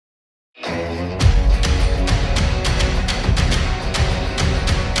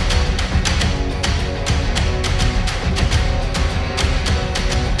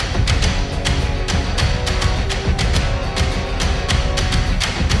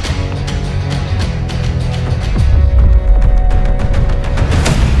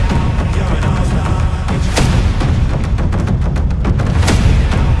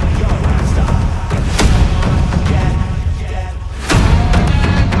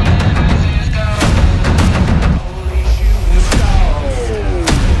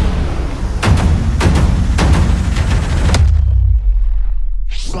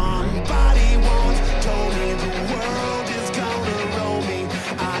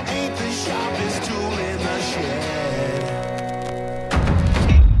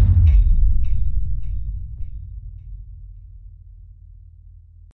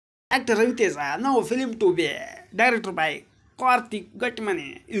Actor Ravi Teja, now film to be directed by Karthik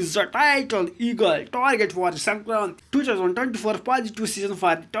Gattamneni, is the titled Eagle target for Sankranti 2024 positive season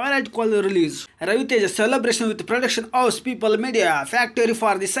for the Twilight Call release. Ravi Teja's celebration with production house People Media Factory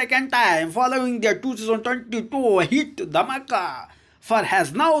for the second time following their 2022 hit Dhamaka for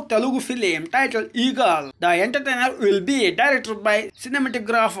has now Telugu film titled Eagle. The entertainer will be directed by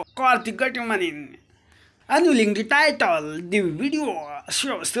cinematographer Karthik Gattamneni. Unveiling the title, the video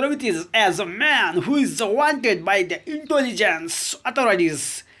shows Ravi Teja as a man who is wanted by the intelligence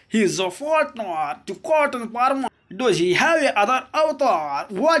authorities. He is a partner to Cotton Parma. Does he have other avatar?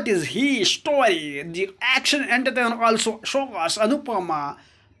 What is his story? The action entertainer also shows Anupama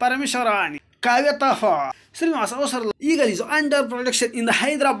Parameswarani, Kavyatafa, Srinivas Avasarla. Eagle is under production in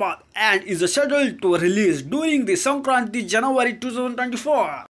Hyderabad and is scheduled to release during the Sankranti January 2024.